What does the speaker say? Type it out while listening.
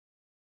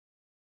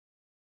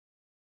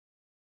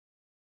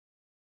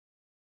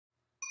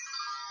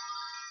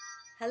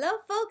Hello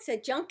folks, a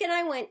junkin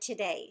I went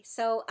today.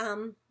 So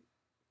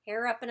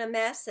hair up in a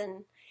mess,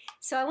 and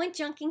so I went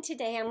junking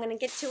today. I'm going to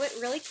get to it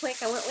really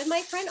quick. I went with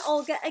my friend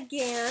Olga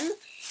again,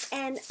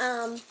 and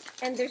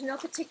there's no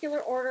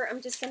particular order.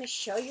 I'm just going to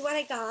show you what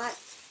I got.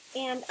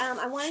 And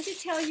I wanted to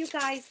tell you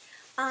guys,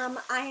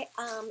 I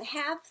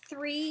have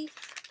three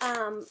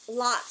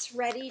lots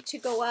ready to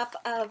go up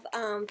of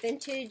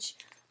vintage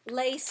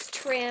lace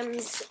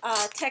trims,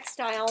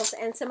 textiles,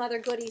 and some other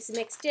goodies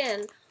mixed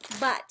in,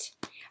 but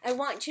I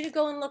want you to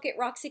go and look at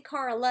Roxy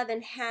Car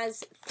 11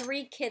 has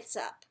 3 kits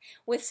up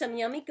with some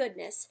yummy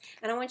goodness,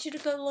 and I want you to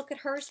go look at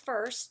hers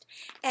first,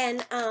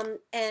 and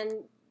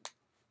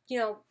you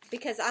know,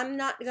 because I'm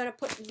not going to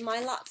put my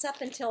lots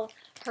up until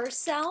hers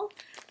sell,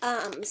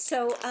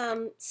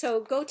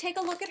 so go take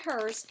a look at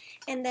hers,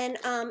 and then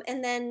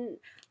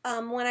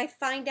when I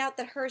find out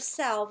that hers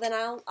sell, then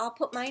I'll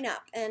put mine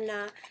up, and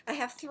I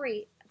have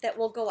 3 that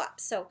will go up.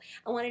 So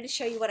I wanted to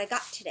show you what I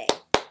got today.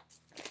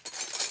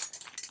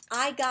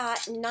 I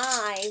got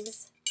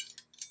knives,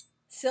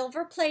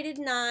 silver-plated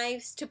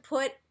knives to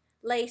put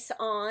lace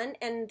on,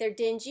 and they're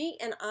dingy,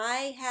 and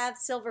I have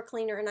silver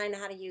cleaner, and I know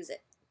how to use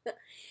it.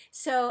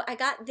 So I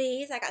got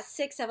these. I got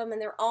 6 of them, and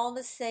they're all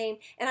the same,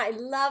 and I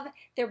love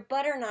their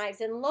butter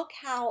knives, and look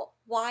how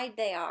wide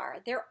they are.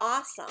 They're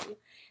awesome.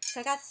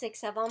 So I got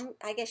 6 of them.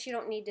 I guess you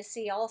don't need to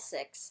see all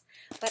 6,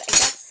 but I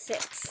got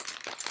 6.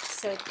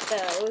 So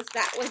those,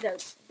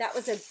 that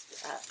was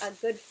a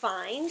good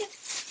find.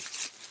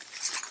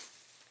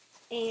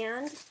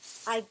 And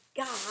I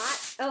got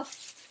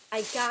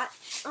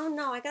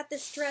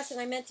this dress, and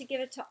I meant to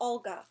give it to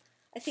Olga.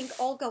 I think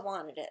Olga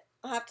wanted it.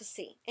 I'll have to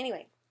see.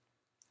 Anyway,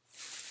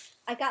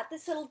 I got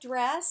this little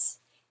dress,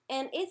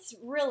 and it's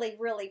really,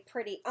 really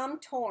pretty. I'm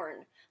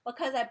torn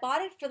because I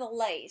bought it for the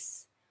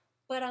lace,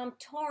 but I'm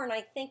torn.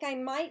 I think I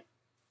might,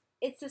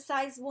 it's the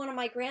size one of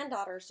my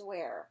granddaughters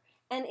wear,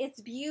 and it's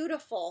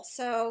beautiful.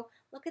 So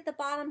look at the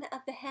bottom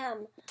of the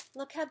hem.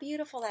 Look how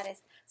beautiful that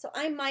is. So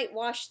I might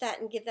wash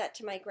that and give that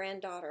to my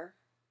granddaughter.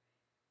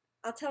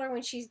 I'll tell her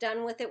when she's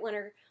done with it,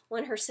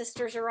 when her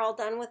sisters are all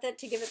done with it,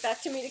 to give it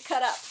back to me to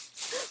cut up.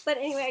 But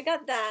anyway, I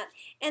got that.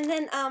 And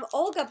then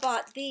Olga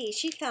bought these.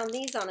 She found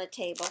these on a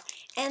table,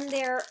 and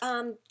they're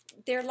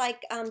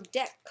like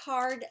deck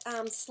card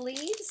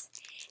sleeves,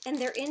 and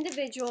they're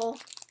individual.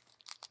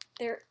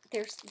 They're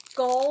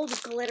gold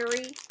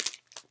glittery.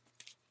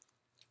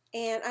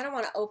 And I don't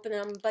want to open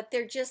them, but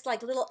they're just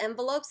like little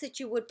envelopes that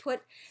you could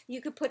put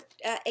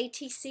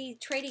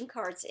ATC trading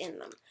cards in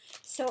them.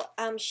 So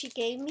she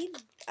gave me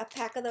a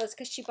pack of those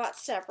because she bought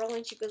several,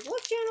 and she goes,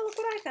 "Look, Jana, look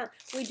what I found."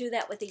 We do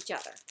that with each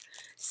other.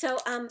 So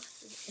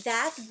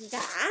that's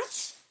that.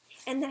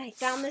 And then I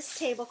found this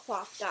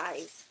tablecloth,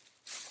 guys.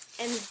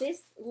 And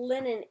this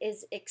linen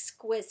is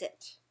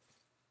exquisite.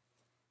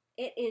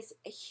 It is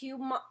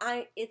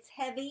it's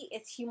heavy,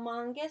 it's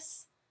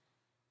humongous.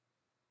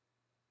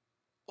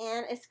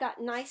 And it's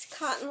got nice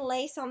cotton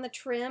lace on the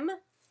trim.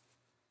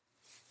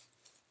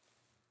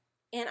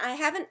 And I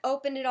haven't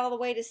opened it all the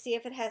way to see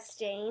if it has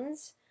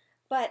stains,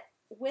 but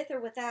with or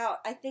without,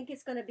 I think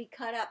it's going to be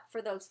cut up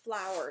for those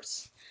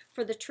flowers,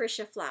 for the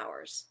Trisha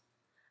flowers.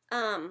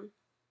 And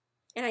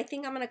I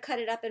think I'm going to cut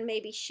it up and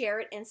maybe share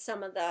it in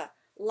some of the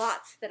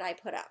lots that I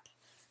put up.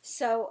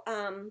 So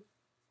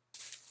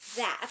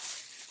that.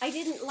 I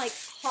didn't like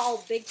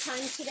haul big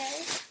time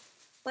today,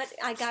 but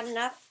I got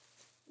enough.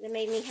 That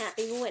made me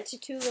happy. We went to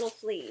 2 little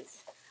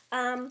fleas.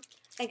 I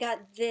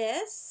got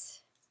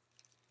this.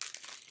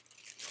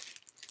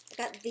 I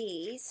got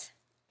these.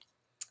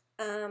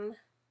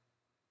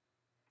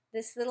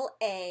 This little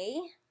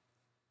A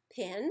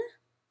pin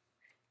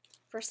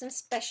for some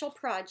special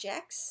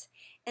projects.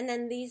 And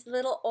then these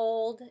little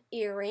old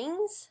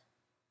earrings.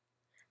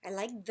 I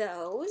like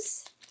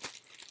those.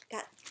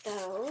 Got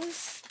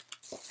those.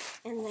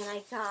 And then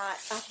I got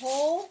a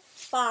whole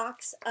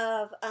box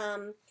of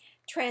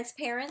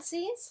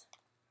transparencies,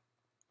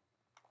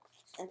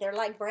 and they're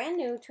like brand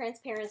new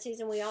transparencies,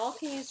 and we all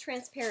can use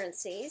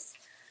transparencies.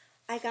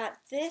 I got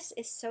this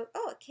is so,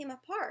 oh, it came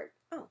apart.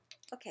 Oh,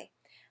 okay.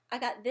 I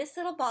got this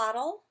little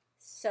bottle,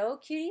 so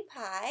cutie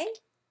pie.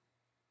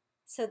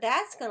 So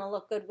that's gonna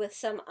look good with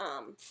some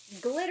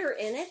glitter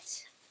in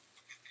it.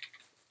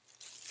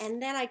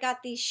 And then I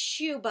got these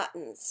shoe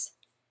buttons.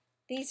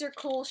 These are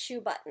cool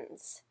shoe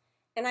buttons,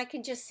 and I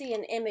can just see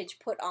an image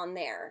put on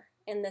there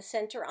in the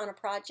center on a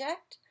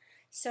project.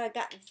 So I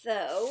got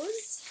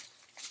those,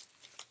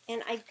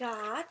 and I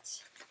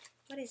got,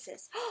 what is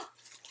this? Oh,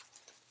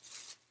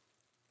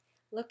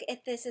 look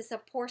at this. It's a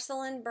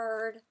porcelain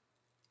bird.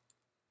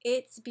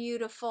 It's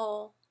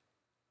beautiful,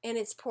 and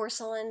it's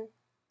porcelain.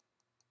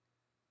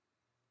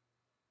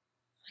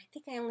 I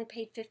think I only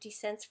paid 50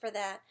 cents for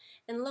that.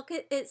 And look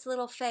at its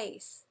little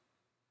face.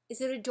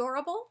 Is it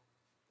adorable?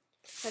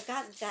 So I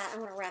got that. I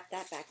want to wrap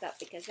that back up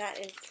because that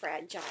is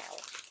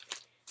fragile.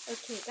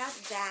 Okay, got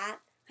that.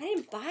 I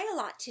didn't buy a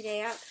lot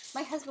today.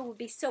 My husband would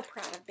be so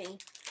proud of me.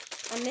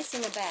 I'm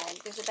missing a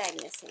bag. There's a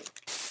bag missing.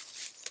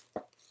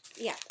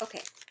 Yeah,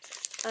 okay.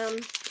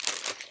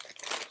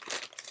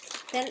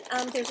 Then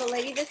there's a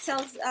lady that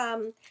sells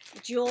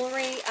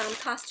jewelry,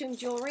 costume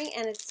jewelry,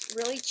 and it's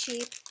really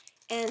cheap.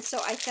 And so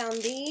I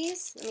found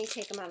these. Let me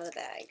take them out of the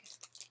bag.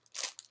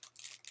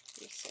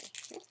 Let me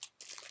see.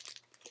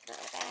 Out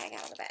of the bag,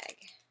 out of the bag.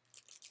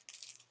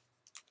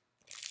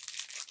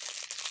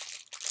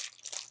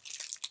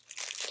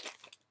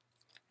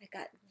 I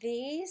got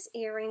these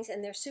earrings,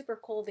 and they're super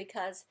cool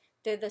because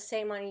they're the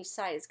same on each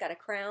side. It's got a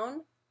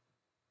crown.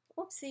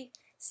 Whoopsie.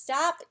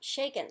 Stop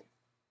shaking.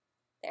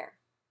 There.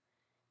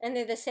 And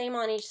they're the same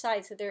on each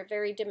side, so they're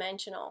very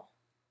dimensional.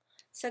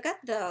 So I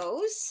got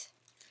those.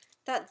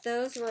 Thought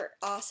those were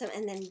awesome.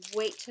 And then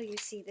wait till you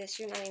see this.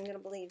 You're not even going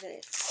to believe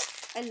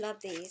this. I love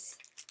these.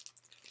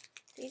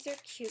 These are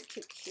cute,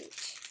 cute, cute.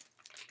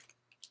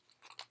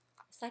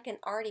 It's like an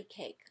arty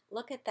cake.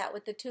 Look at that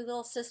with the two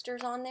little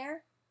sisters on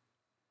there.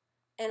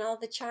 And all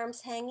the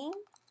charms hanging.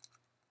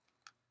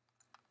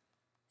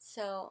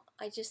 So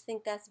I just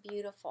think that's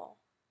beautiful.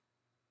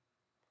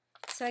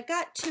 So I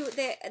got two.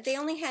 They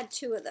only had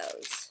two of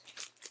those.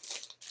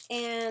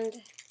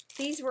 And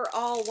these were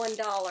all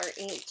 $1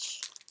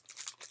 each.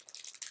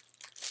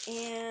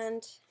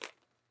 And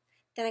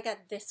then I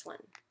got this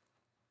one.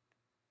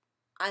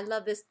 I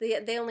love this.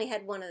 They only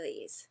had one of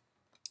these.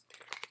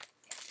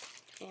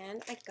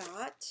 And I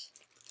got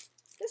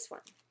this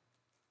one,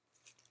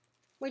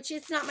 which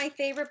is not my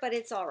favorite, but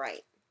it's all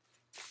right.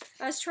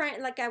 I was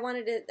trying, like I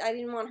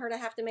didn't want her to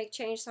have to make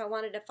change, so I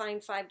wanted to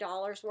find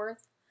 $5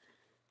 worth.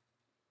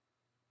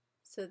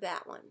 So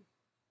that one.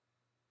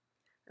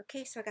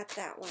 Okay, so I got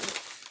that one.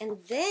 And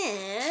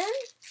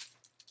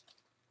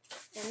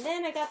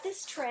then I got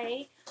this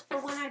tray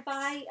for when I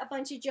buy a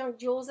bunch of junk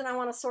jewels and I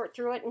want to sort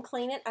through it and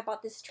clean it. I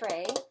bought this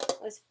tray. It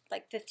was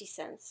like 50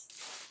 cents.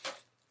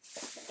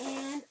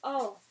 And,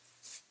 oh,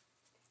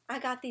 I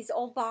got these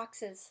old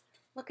boxes.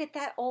 Look at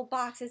that old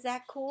box. Is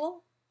that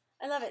cool?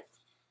 I love it.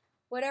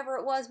 Whatever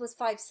it was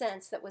 5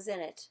 cents that was in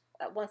it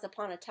once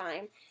upon a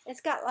time.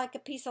 It's got like a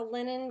piece of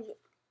linen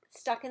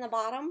stuck in the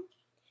bottom.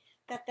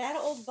 Got that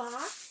old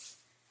box.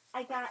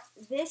 I got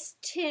this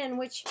tin,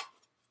 which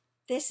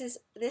this is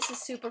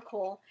super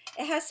cool.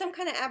 It has some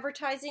kind of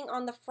advertising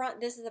on the front.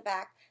 This is the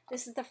back.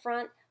 This is the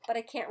front, but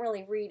I can't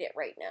really read it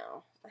right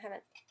now. I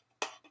haven't.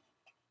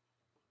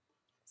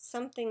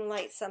 Something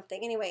like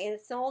something. Anyway, and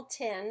it's an old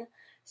tin,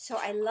 so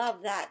I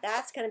love that.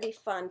 That's going to be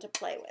fun to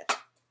play with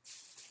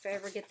if I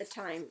ever get the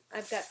time.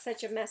 I've got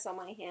such a mess on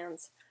my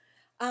hands.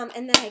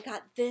 And then I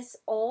got this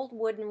old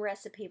wooden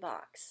recipe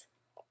box.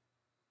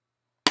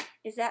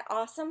 Is that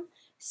awesome?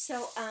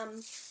 So,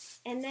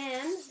 and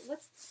then,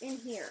 what's in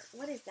here?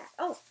 What is that?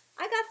 Oh,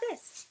 I got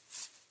this.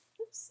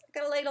 Oops, I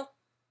got a ladle.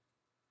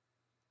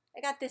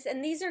 I got this,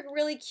 and these are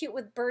really cute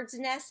with bird's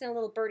nest and a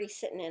little birdie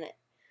sitting in it.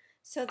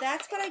 So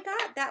that's what I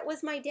got. That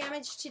was my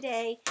damage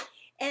today.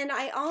 And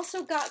I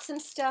also got some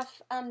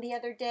stuff the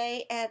other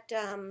day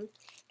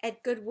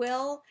at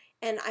Goodwill,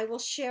 and I will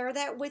share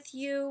that with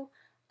you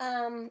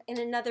in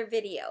another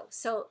video.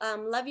 So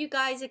love you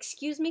guys.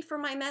 Excuse me for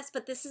my mess,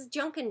 but this is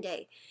Junkin'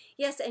 Day.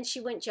 Yes, and she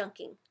went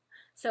junking.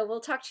 So we'll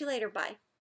talk to you later. Bye.